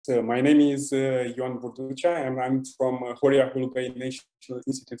My name is Burducea, and I'm from Horia, Hulubei National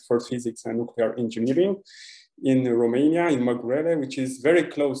Institute for Physics and Nuclear Engineering in Romania, in Măgurele, which is very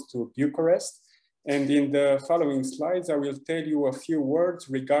close to Bucharest. And in the following slides, I will tell you a few words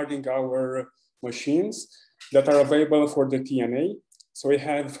regarding our machines that are available for the TNA. So we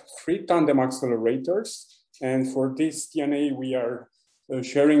have 3 tandem accelerators. And for this TNA, we are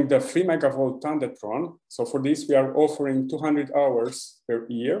sharing the 3 megavolt Tandetron. So for this, we are offering 200 hours per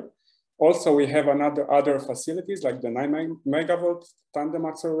year. Also, we have other facilities like the 9 megavolt tandem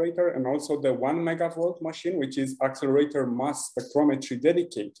accelerator and also the 1 megavolt machine, which is accelerator mass spectrometry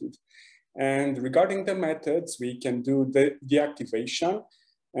dedicated. And regarding the methods, we can do the deactivation,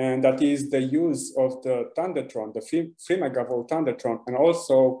 and that is the use of the Tandetron, the 3 megavolt Tandetron, and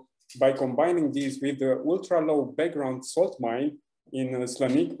also by combining these with the ultra low background salt mine in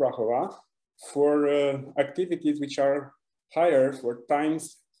Slănic, Prahova, for activities which are higher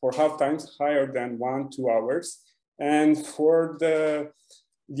for half times higher than 1-2 hours. And for the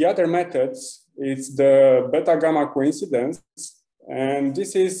other methods, it's the beta gamma coincidence. And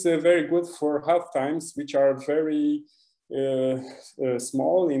this is very good for half times, which are very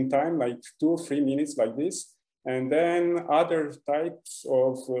small in time, like 2-3 minutes like this. And then other types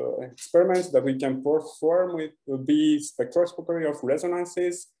of experiments that we can perform would be spectroscopy of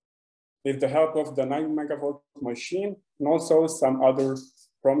resonances with the help of the 9 megavolt machine, and also some other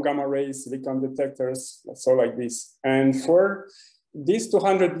from gamma rays, silicon detectors, so like this. And for these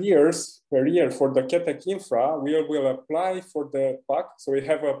 200 years per year for the ChETEC-INFRA, we will apply for the PAC. So we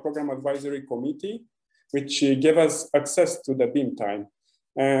have a program advisory committee, which gave us access to the beam time.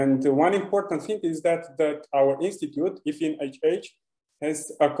 And one important thing is that our institute, IFIN-HH, has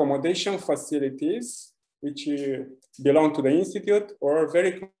accommodation facilities which belong to the institute or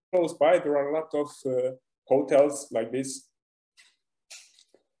very close by. There are a lot of hotels like this.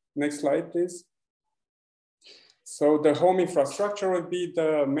 Next slide, please. So the home infrastructure will be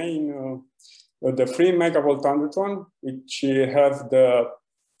the main, the 3 megavolt Tandetron, which have the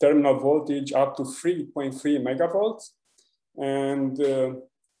terminal voltage up to 3.3 megavolts. And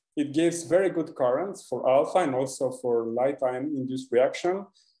it gives very good currents for alpha and also for light ion induced reaction.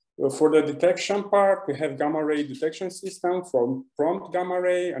 For the detection part, we have gamma ray detection system from prompt gamma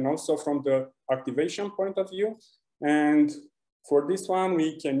ray and also from the activation point of view. And for this one,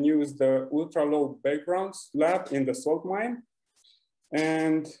 we can use the ultra low background lab in the salt mine.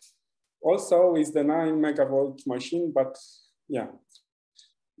 And also is the 9 megavolt machine, but yeah.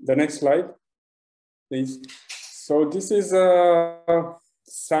 The next slide, please. So this is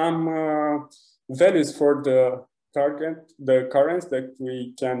some values for the target, the currents that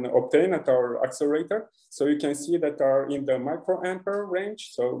we can obtain at our accelerator. So you can see that are in the microampere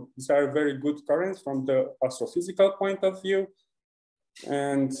range. So these are very good currents from the astrophysical point of view.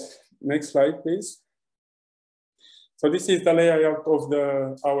 And next slide, please. So this is the layout of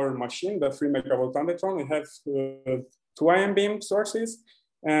our machine, the 3 megavolt Tandetron. We have 2 ion beam sources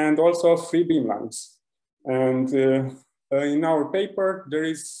and also 3 beam lines. And in our paper, there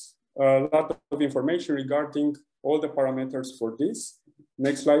is a lot of information regarding all the parameters for this.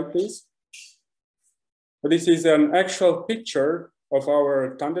 Next slide, please. So this is an actual picture of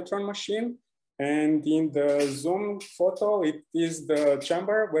our Tandetron machine. And in the zoom photo, it is the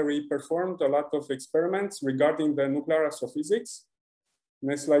chamber where we performed a lot of experiments regarding the nuclear astrophysics.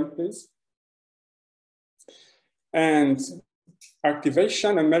 Next slide, please. And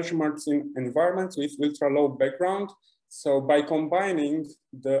activation and measurements in environments with ultra-low background. So by combining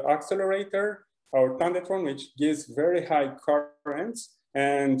the accelerator, our Tandetron, which gives very high currents,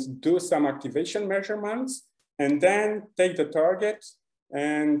 and do some activation measurements, and then take the target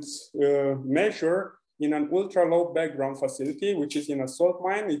and measure in an ultra-low background facility, which is in a salt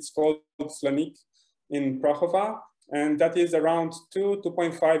mine. It's called Slănic in Prahova, and that is around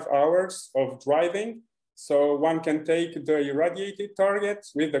 2.5 hours of driving. So one can take the irradiated target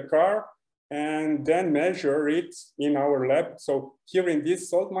with the car and then measure it in our lab. So here in this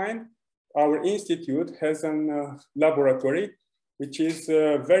salt mine, our institute has a laboratory, which is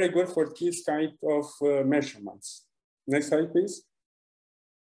very good for this kind of measurements. Next slide, please.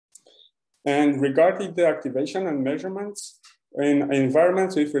 And regarding the activation and measurements in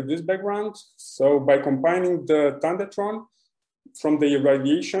environments with reduced background, so by combining the Tandetron from the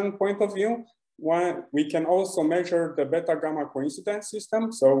irradiation point of view, we can also measure the beta gamma coincidence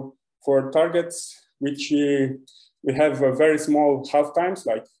system. So for targets which we have a very small half times,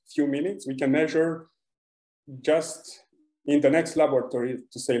 like few minutes, we can measure just in the next laboratory,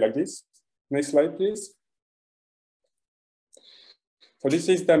 to say like this. Next slide, please. So this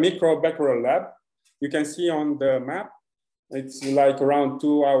is the microbecquerel lab. You can see on the map It's like around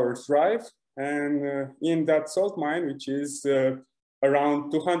 2 hours drive. And in that salt mine, which is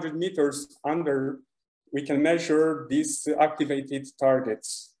around 200 meters under, we can measure these activated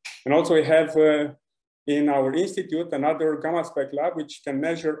targets. And also we have in our institute another gamma spec lab, which can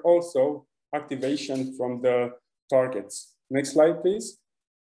measure also activation from the targets. Next slide, please.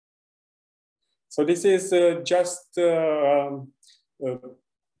 So this is just to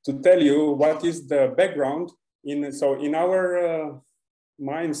tell you what is the background. So in our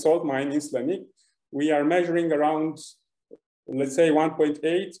mine, salt mine in Slănic, we are measuring around, let's say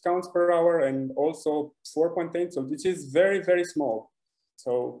 1.8 counts per hour and also 4.8. So this is very, very small.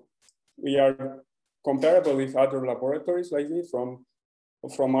 So we are comparable with other laboratories like this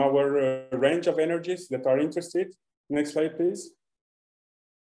from our range of energies that are interested. Next slide, please.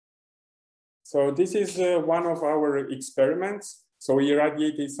 So this is one of our experiments. So we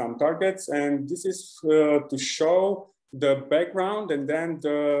irradiated some targets, and this is to show the background and then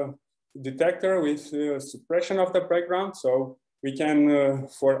the detector with suppression of the background. So we can,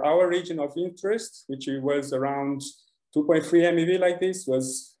 for our region of interest, which was around 2.3 MeV like this,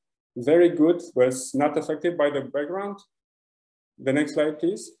 was very good, was not affected by the background. The next slide,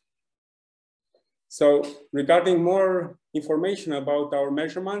 please. So regarding more information about our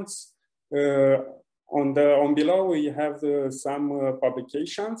measurements, on below we have some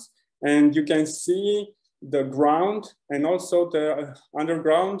publications, and you can see the ground and also the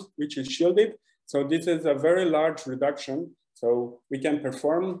underground, which is shielded. So this is a very large reduction. So we can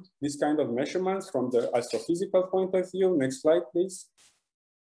perform this kind of measurements from the astrophysical point of view. Next slide, please.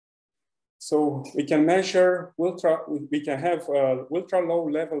 So we can measure we can have ultra low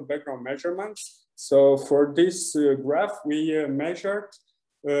level background measurements. So for this graph, we measured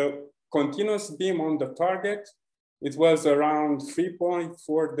continuous beam on the target. It was around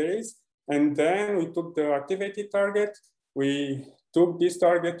 3.4 days. And then we took the activated target. We took this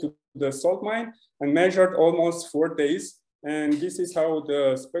target to the salt mine and measured almost 4 days. And this is how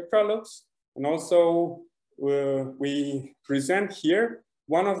the spectra looks. And also we present here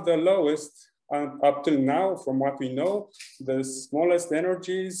one of the lowest up till now, from what we know, the smallest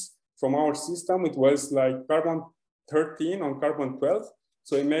energies from our system. It was like carbon 13 on carbon 12.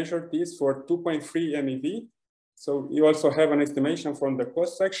 So we measured this for 2.3 MeV. So you also have an estimation from the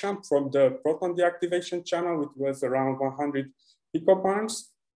cross section from the proton deactivation channel, which was around 100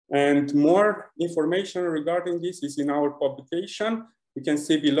 picobarns. And more information regarding this is in our publication. You can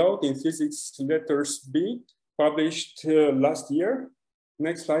see below in Physics Letters B, published last year.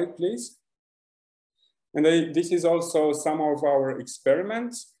 Next slide, please. And this is also some of our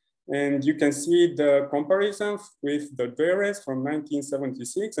experiments. And you can see the comparison with the DRS from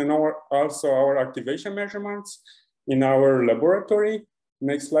 1976 and also our activation measurements in our laboratory.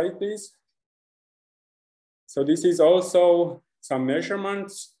 Next slide, please. So this is also some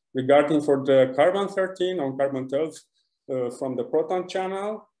measurements regarding for the carbon 13 on carbon 12 from the proton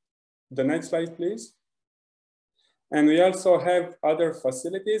channel. The next slide, please. And we also have other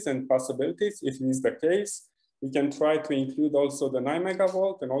facilities and possibilities. If it is the case, we can try to include also the 9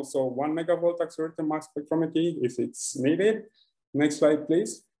 megavolt and also 1 megavolt accelerator mass spectrometry if it's needed. Next slide,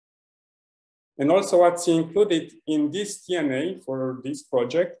 please. And also what's included in this TNA for this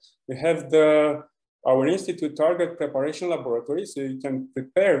project, we have our Institute Target Preparation Laboratory, so you can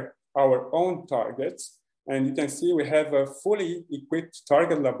prepare our own targets. And you can see we have a fully equipped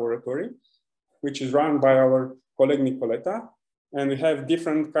target laboratory, which is run by our colleague Nicoleta. And we have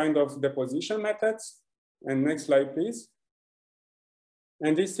different kind of deposition methods. And next slide, please.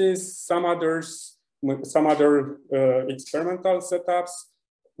 And this is some other experimental setups,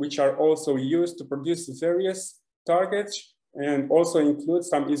 which are also used to produce various targets and also include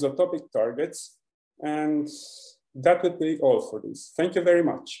some isotopic targets. And that would be all for this. Thank you very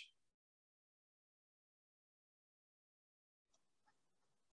much.